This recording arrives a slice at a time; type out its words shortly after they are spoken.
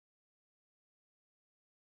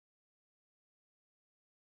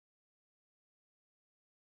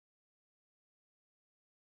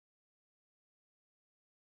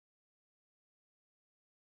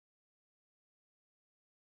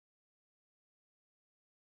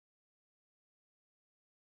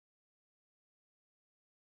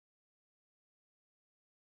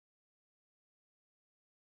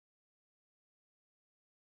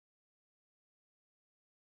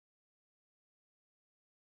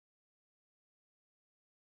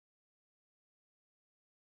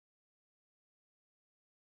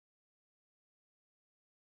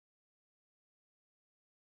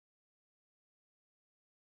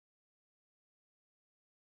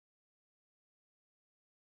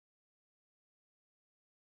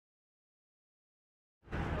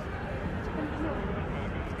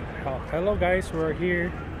Hello guys, we're here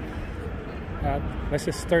at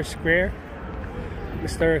Leicester Square,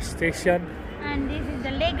 Leicester Station. And this is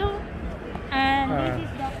the Lego. And this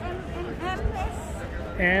is the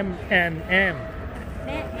M&M.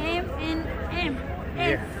 The M&M.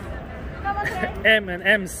 Yeah. Come on, guys.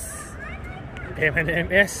 M&M's.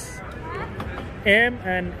 M&M's.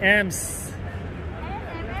 M&M's.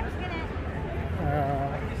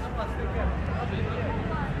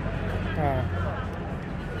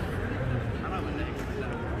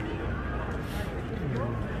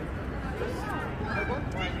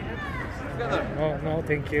 No,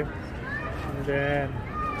 thank you. And then,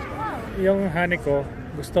 yung honey ko,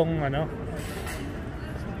 gustong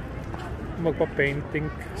magpa-painting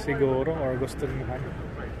siguro or gusto ng honey.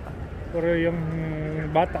 Pero yung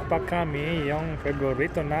bata pa kami, yung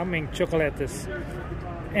favorito naming chocolates,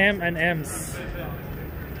 M&M's.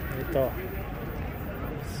 Ito.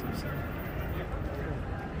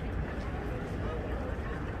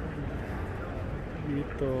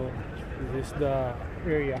 Dito, this is the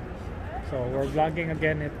area. So we're vlogging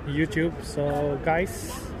again at YouTube. So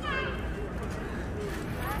guys,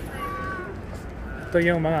 ito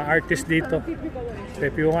yung mga artists dito. So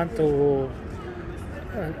if you want to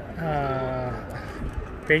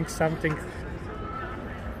paint something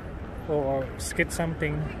or sketch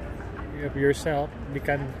something of yourself, you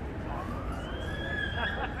can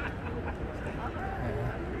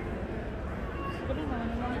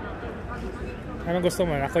anong gusto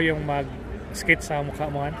mo? Ako yung mag-sketch sa mukha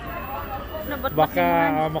mo.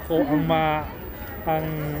 Baka ang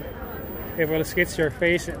if will sketch your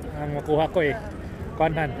face ang makuha ko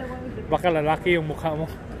kuanhan, baka lalaki yung mukha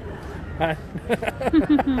mo.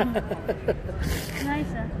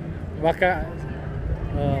 Nice. Baka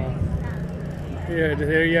yeah,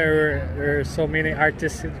 there are so many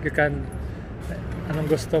artists you can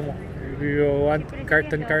anong gusto mo. If you want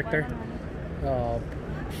cartoon character,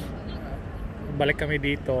 balik kami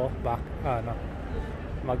dito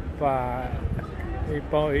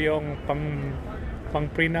yung pang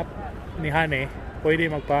prenup ni Hane, pwede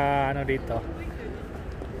dito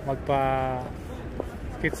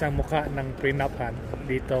sketch ang mukha ng prenupan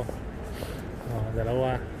dito.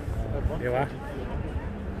 Dalawa, di ba?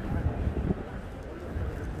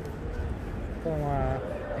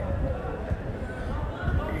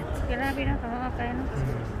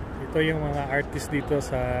 Ito yung mga artist dito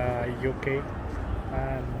sa UK.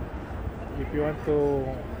 And if you want to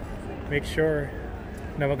make sure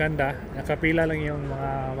na maganda, nakapila lang yung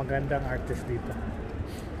mga magandang artist dito.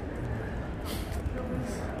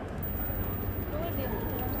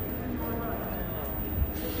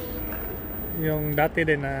 Yung dati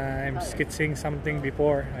din I'm sketching something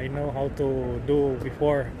before. I know how to do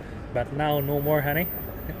before, but now no more, honey.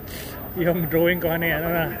 Yung drawing ko, honey,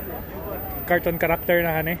 cartoon character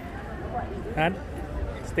na, honey. Han?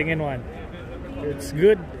 Sting in one. It's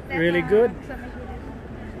good, really good.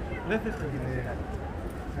 That's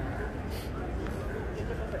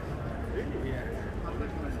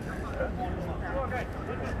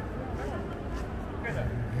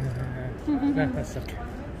okay.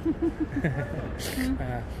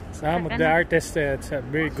 Some of the artists it's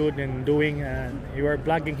very good in doing, and you are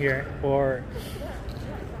vlogging here for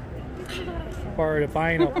the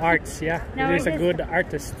fine of arts. Yeah, it is a good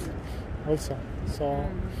artist also. So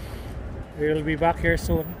we'll be back here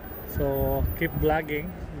soon. So keep vlogging,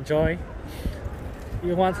 enjoy.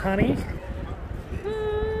 You want honey?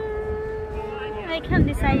 I can't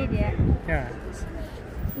decide yet. Yeah.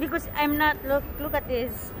 Because I'm not look at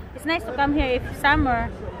this. It's nice to come here if summer.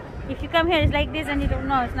 If you come here it's like this and you don't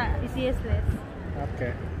know, it's useless.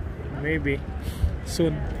 Okay. Maybe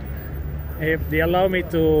soon. If they allow me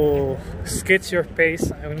to sketch your face,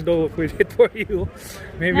 I will do it for you.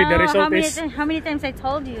 Maybe the result is how many times I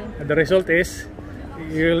told you? The result is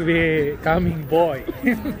you'll be coming boy.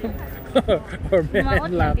 Or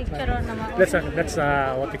man laugh. That's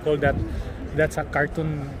what you call that. That's a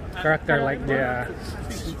cartoon character like the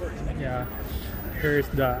yeah. Here's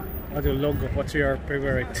the logo. What's your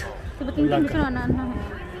favorite logo?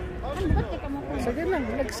 Sige lang,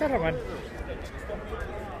 nagsaraman.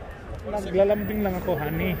 Naglalambing lang ako,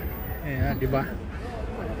 honey. Ayan, di ba?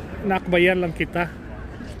 Nakbayan lang kita.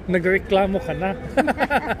 Nagreklamo ka na.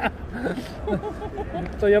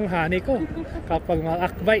 Ito yung honey ko. Kapag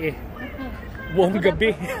makakbay buong gabi.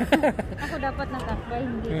 Ako dapat nakakbay,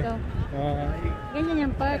 hindi ito. Ganyan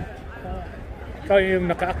yung part. Ikaw yung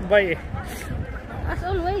nakaakbay As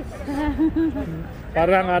always.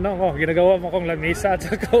 Parang ginagawa mo kong lamesa at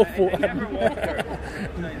saka upuan.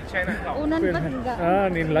 Unan pa tingga.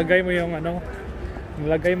 Nilagay mo yung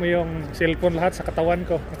nilagay mo yung cellphone lahat sa katawan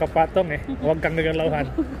ko, nakapatong eh. Huwag kang nagalawhan.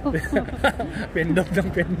 Pindot ng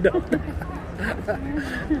pindot.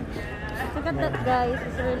 Look at that, guys.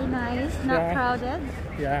 It's really nice. Not Yeah. crowded.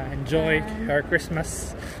 Yeah, enjoy our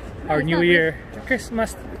Christmas, our it's New not Year.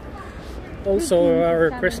 Christmas. Also, our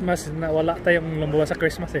Christmas, na wala tayong lumabas sa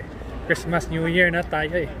Christmas eh. Christmas, New Year na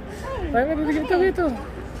tayo eh. Ay, dito.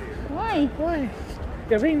 Why? Why?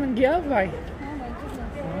 Kasi nang giabay. Oh my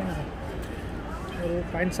goodness. We'll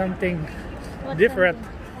find something What different.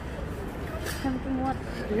 Something what?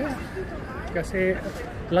 Yeah. Kasi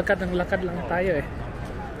lakad lang tayo eh.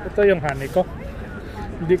 Ito yung honey ko.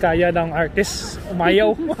 Hindi kaya ng artist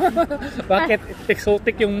umayaw. Bakit?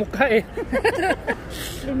 Exotic yung mukha eh.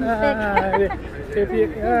 If you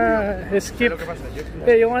skip,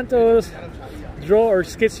 hey, you want to draw or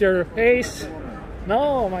sketch your face?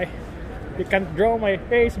 No, you can't draw my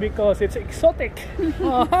face because it's exotic.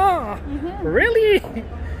 Really?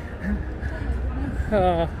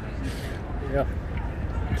 Yeah.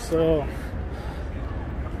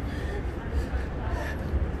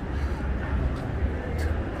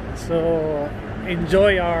 So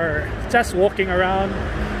enjoy our just walking around,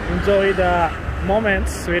 enjoy the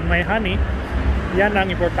moments with my honey. Yan ang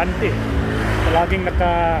importante. Palaging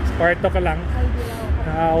naka-kwarto ka lang.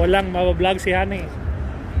 Walang mabablog si honey.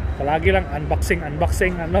 Palagi lang unboxing.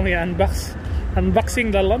 Anong i-unbox?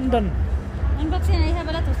 Unboxing the London. Unboxing, I have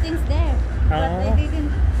a lot of things there. But I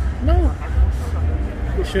didn't. No.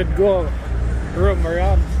 We should go roam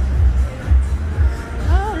around.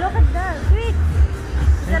 Oh, look at that. Sweet.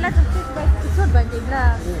 There's a lot of sweet by food by the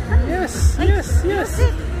vlog. Yes.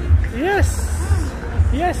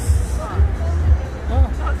 Oh.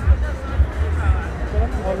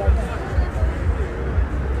 Wala na.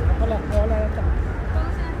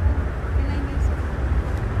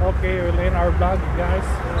 Okay, we'll end our vlog, guys.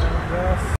 Yes.